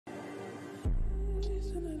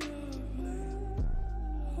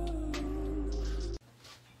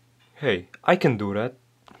Hey, I can do that.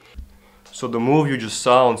 So the move you just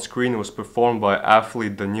saw on screen was performed by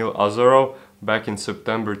athlete Daniil Azarov back in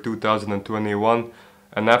September 2021,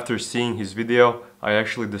 and after seeing his video, I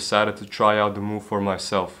actually decided to try out the move for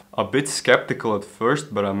myself. A bit skeptical at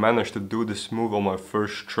first, but I managed to do this move on my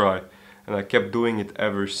first try, and I kept doing it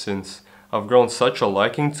ever since. I've grown such a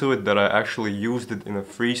liking to it that I actually used it in a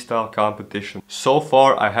freestyle competition. So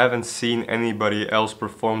far I haven't seen anybody else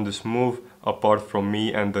perform this move apart from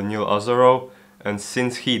me and Daniil Azarov, and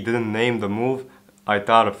since he didn't name the move, I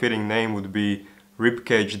thought a fitting name would be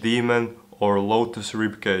Ribcage Demon or Lotus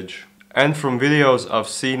Ribcage. And from videos I've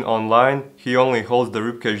seen online, he only holds the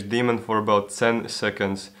Ribcage Demon for about 10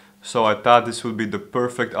 seconds, so I thought this would be the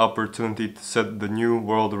perfect opportunity to set the new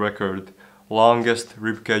world record. Longest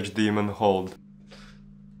Ribcage Demon hold.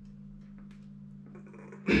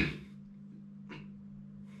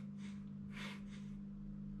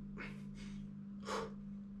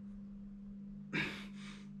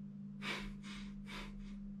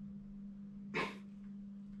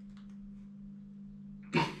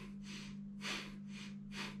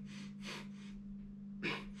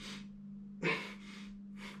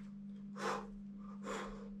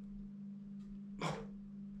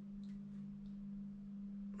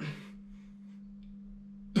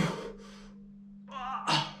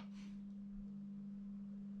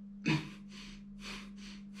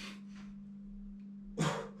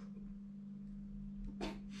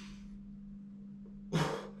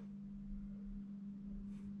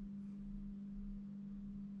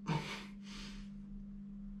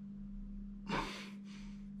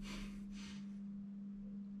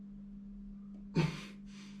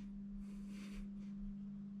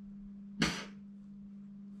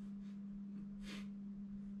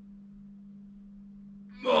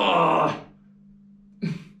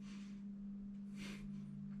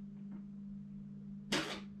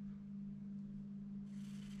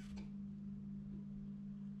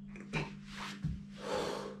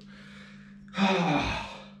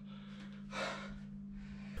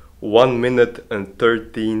 One minute and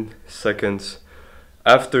 13 seconds.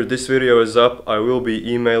 After this video is up, I will be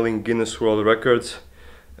emailing Guinness World Records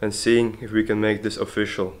and seeing if we can make this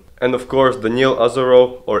official. And of course, Daniil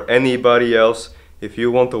Azarov or anybody else, if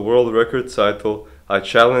you want a world record title, I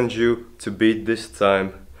challenge you to beat this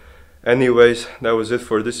time. Anyways, that was it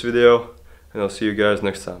for this video, and I'll see you guys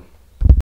next time.